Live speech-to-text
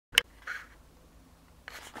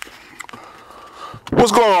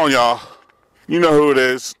What's going on, y'all? You know who it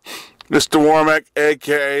is. Mr. Warmack,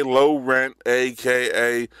 a.k.a. Low Rent,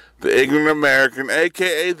 a.k.a. The Ignorant American,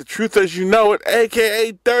 a.k.a. The Truth As You Know It,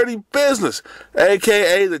 a.k.a. Dirty Business,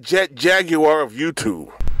 a.k.a. The Jet Jaguar of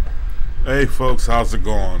YouTube. Hey, folks, how's it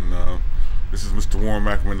going? This is Mr.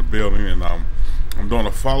 Warmack. I'm in the building, and I'm doing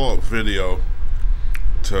a follow-up video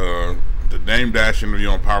to the Dame Dash interview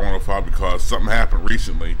on Power 105 because something happened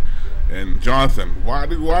recently. And Jonathan, why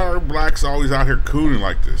are blacks always out here cooning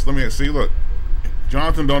like this? Let me see. Look,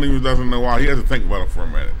 Jonathan doesn't know why. He has to think about it for a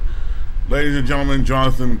minute. Ladies and gentlemen,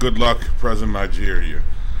 Jonathan, good luck, President of Nigeria.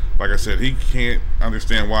 Like I said, he can't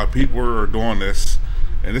understand why people are doing this.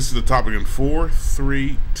 And this is the topic in 4,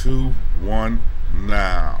 3, 2, 1,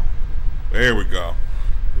 now. There we go.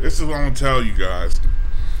 This is what I'm gonna tell you guys.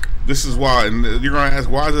 This is why, and you're gonna ask,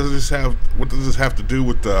 what does this have to do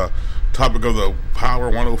with the topic of the Power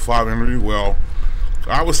 105 interview? Well,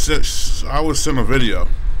 I was sent a video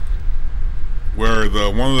where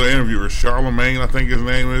one of the interviewers, Charlemagne, I think his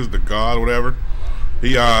name is, the God, whatever.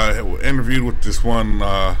 He interviewed with this one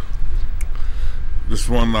white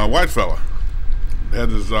fella, had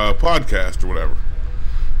his podcast or whatever,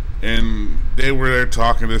 and they were there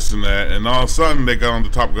talking this and that, and all of a sudden they got on the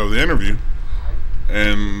topic of the interview,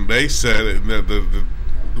 and they said that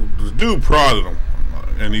the dude prodded him.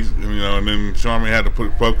 And he's, and then Charmaine had to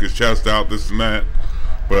poke his chest out, this and that.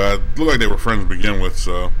 But it looked like they were friends to begin with,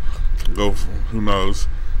 so who knows.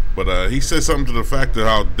 But he said something to the fact that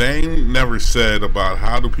how Dame never said about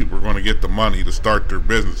how do people are going to get the money to start their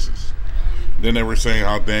businesses. Then they were saying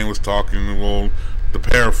how Dame was talking, well, to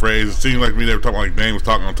paraphrase, it seemed like me they were talking like Dame was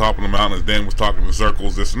talking on top of the mountain as Dame was talking in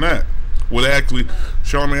circles, this and that. Well,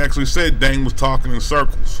 Charmaine actually said Dame was talking in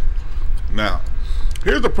circles. Now,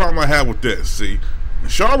 here's the problem I have with this, see.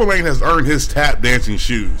 Charlemagne has earned his tap dancing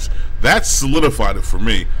shoes. That solidified it for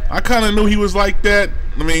me. I kind of knew he was like that.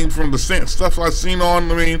 I mean, from the stuff I've seen on,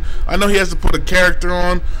 I know he has to put a character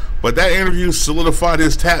on, but that interview solidified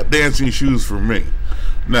his tap dancing shoes for me.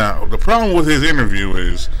 Now, the problem with his interview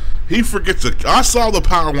is he forgets. I saw the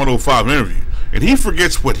Power 105 interview, and he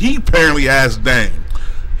forgets what he apparently asked Dame.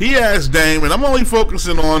 He asked Dame, and I'm only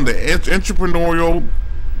focusing on the entrepreneurial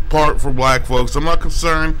part for black folks. I'm not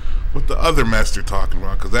concerned with the other mess they're talking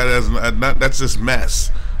about, because that's just mess,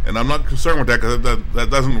 and I'm not concerned with that, because that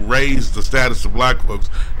doesn't raise the status of black folks.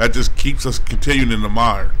 That just keeps us continuing in the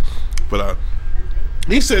mire. But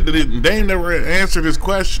he said that Dame never answered his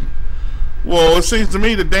question. Well, it seems to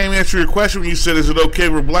me that Dame answered your question when you said, is it okay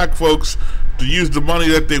for black folks to use the money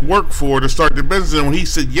that they work for to start their business? And when he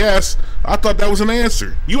said yes, I thought that was an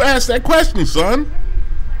answer. You asked that question, son,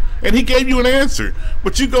 and he gave you an answer.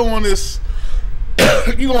 But you go on this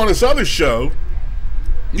other show,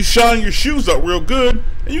 you shine your shoes up real good,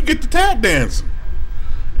 and you get the tap dancing.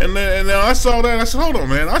 And then I saw that. I said, hold on,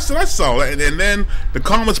 man. I saw that. And then the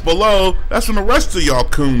comments below, that's when the rest of y'all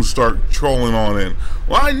coons start trolling on in.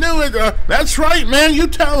 Well, I knew it. That's right, man. You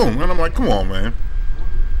tell them. And I'm like, come on, man.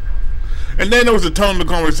 And then there was a tone of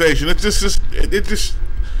the conversation.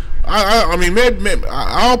 I mean,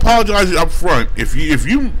 I'll apologize up front if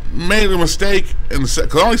you made a mistake in the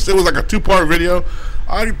because it was like a 2-part video.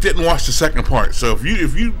 I didn't watch the second part, so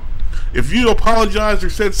if you apologized or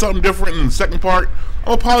said something different in the second part,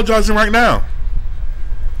 I'm apologizing right now.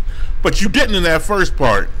 But you didn't in that first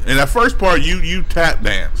part. In that first part, you tap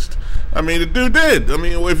danced. I mean, the dude did. I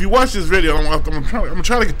mean, if you watch this video, I'm gonna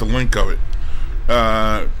try to get the link of it.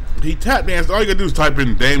 He tap danced. All you gotta do is type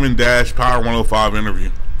in Damon Dash Power 105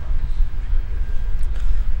 interview.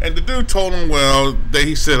 And the dude told him,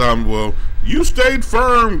 he said, well, you stayed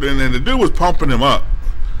firm. And then the dude was pumping him up.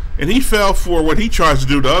 And he fell for what he tries to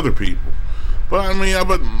do to other people. But I mean,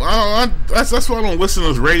 that's why I don't listen to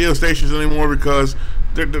those radio stations anymore, because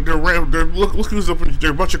they're a bunch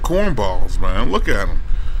of cornballs, man. Look at them.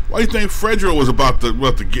 Why do you think Fredro was about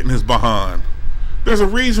to get in his behind? There's a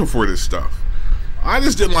reason for this stuff. I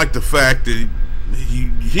just didn't like the fact that he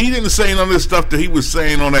didn't say none of this stuff that he was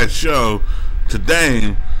saying on that show to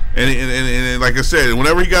Dame. And like I said,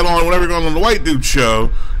 whenever he got on the white dude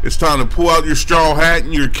show, it's time to pull out your straw hat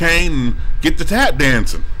and your cane and get the tap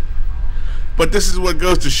dancing. But this is what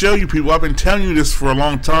goes to show you people. I've been telling you this for a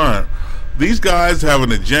long time. These guys have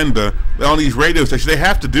an agenda on these radio stations. They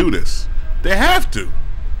have to do this. They have to.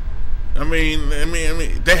 I mean,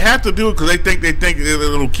 they have to do it because they think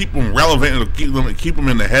it'll keep them relevant. It'll keep them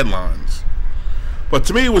in the headlines. But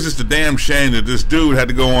to me, it was just a damn shame that this dude had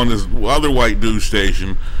to go on this other white dude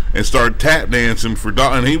station and start tap dancing for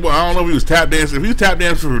dollars. And I don't know if he was tap dancing. If he was tap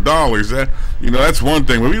dancing for dollars, that's one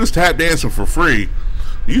thing. But if he was tap dancing for free,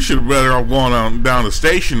 you should have better off going down the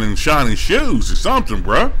station and shining shoes or something,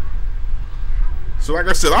 bruh. So like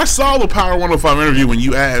I said, I saw the Power 105 interview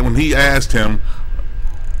when he asked him,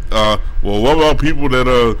 well, what about people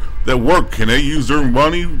that work? Can they use their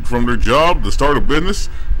money from their job to start a business?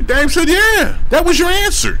 And Dame said, yeah, that was your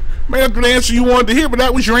answer. May not be the answer you wanted to hear, but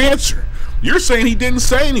that was your answer. You're saying he didn't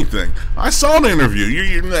say anything. I saw the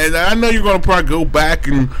interview. And I know you're going to probably go back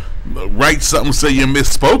and write something, say you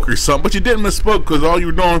misspoke or something, but you didn't misspoke because all you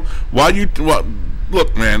were doing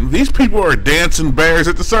look, man, these people are dancing bears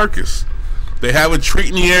at the circus. They have a treat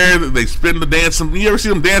in the air. They spin the dancing. You ever see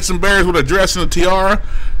them dancing bears with a dress and a tiara?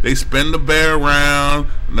 They spin the bear around.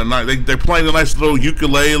 And they're playing the nice little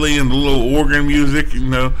ukulele and the little organ music, you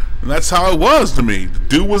know. And that's how it was to me. The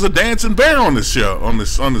dude was a dancing bear on this show, on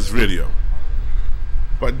this video.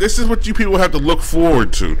 But this is what you people have to look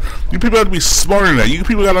forward to. You people have to be smarter than that. You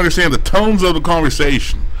people got to understand the tones of the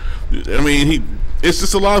conversation. I mean, it's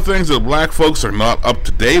just a lot of things that black folks are not up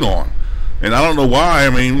to date on. And I don't know why. I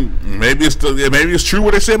mean, maybe it's true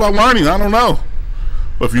what they say about learning. I don't know.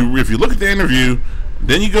 But if you look at the interview,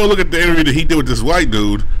 then you go look at the interview that he did with this white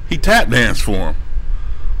dude. He tap danced for him.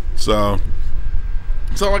 So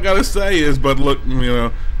that's all I gotta say is, but look, you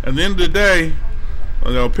know, at the end of the day,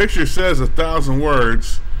 you know, a picture says 1,000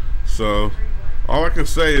 words. So all I can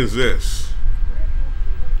say is this.